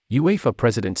UEFA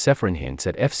President Ceferin hints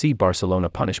at FC Barcelona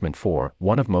punishment for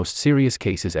one of most serious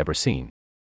cases ever seen.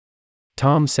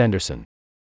 Tom Sanderson.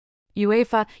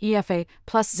 UEFA, EFA,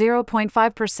 plus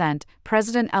 0.5%,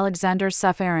 President Alexander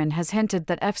Ceferin has hinted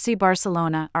that FC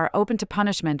Barcelona are open to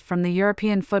punishment from the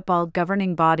European football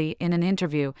governing body in an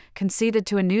interview conceded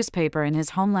to a newspaper in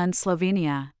his homeland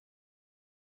Slovenia.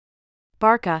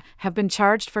 Barca have been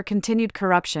charged for continued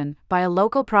corruption by a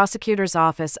local prosecutor's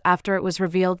office after it was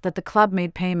revealed that the club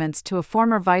made payments to a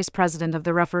former vice president of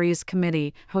the referees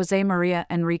committee, José María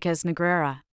Enríquez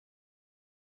Negreira.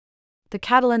 The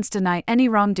Catalans deny any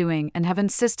wrongdoing and have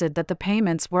insisted that the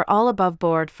payments were all above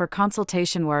board for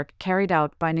consultation work carried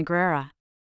out by Negreira.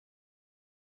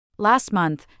 Last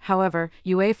month, however,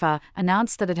 UEFA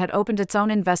announced that it had opened its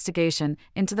own investigation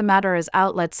into the matter as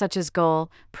outlets such as Goal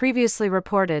previously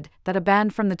reported that a ban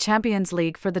from the Champions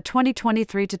League for the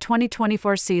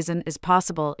 2023-2024 season is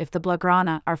possible if the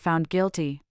Blaugrana are found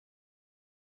guilty.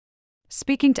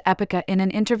 Speaking to Epica in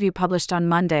an interview published on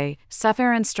Monday,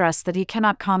 Ceferin stressed that he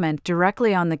cannot comment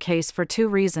directly on the case for two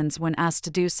reasons when asked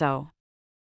to do so.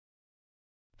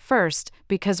 First,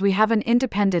 because we have an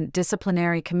independent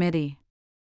disciplinary committee.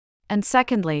 And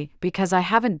secondly, because I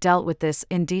haven't dealt with this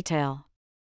in detail.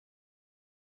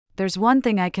 There's one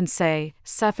thing I can say,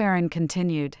 Ceferin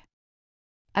continued.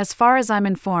 As far as I'm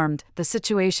informed, the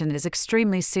situation is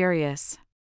extremely serious.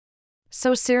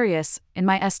 So serious, in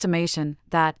my estimation,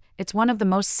 that it's one of the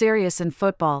most serious in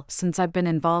football since I've been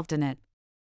involved in it.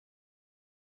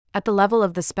 At the level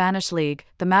of the Spanish league,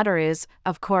 the matter is,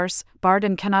 of course, barred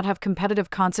and cannot have competitive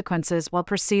consequences while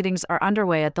proceedings are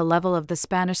underway at the level of the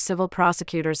Spanish Civil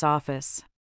Prosecutor's Office.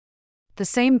 The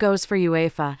same goes for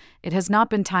UEFA, it has not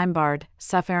been time-barred,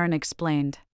 Ceferin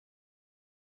explained.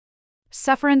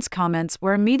 Ceferin's comments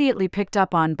were immediately picked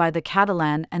up on by the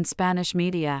Catalan and Spanish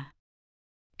media.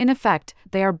 In effect,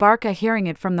 they are Barca hearing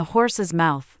it from the horse's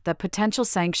mouth that potential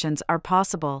sanctions are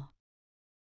possible.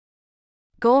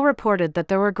 Goal reported that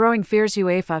there were growing fears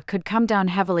UEFA could come down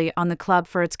heavily on the club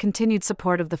for its continued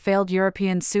support of the failed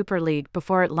European Super League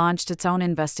before it launched its own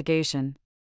investigation.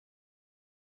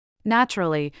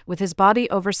 Naturally, with his body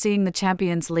overseeing the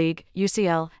Champions League,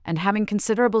 UCL, and having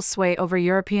considerable sway over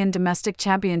European domestic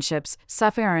championships,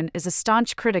 Ceferin is a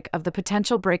staunch critic of the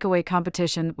potential breakaway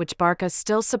competition which Barca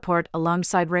still support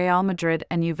alongside Real Madrid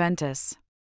and Juventus.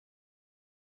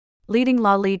 Leading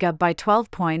La Liga by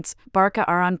 12 points, Barca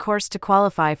are on course to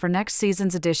qualify for next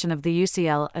season's edition of the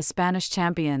UCL as Spanish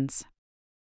champions.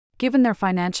 Given their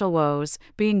financial woes,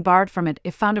 being barred from it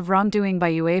if found of wrongdoing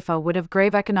by UEFA would have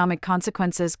grave economic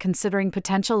consequences considering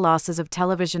potential losses of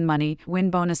television money, win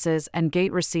bonuses and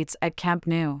gate receipts at Camp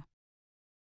Nou.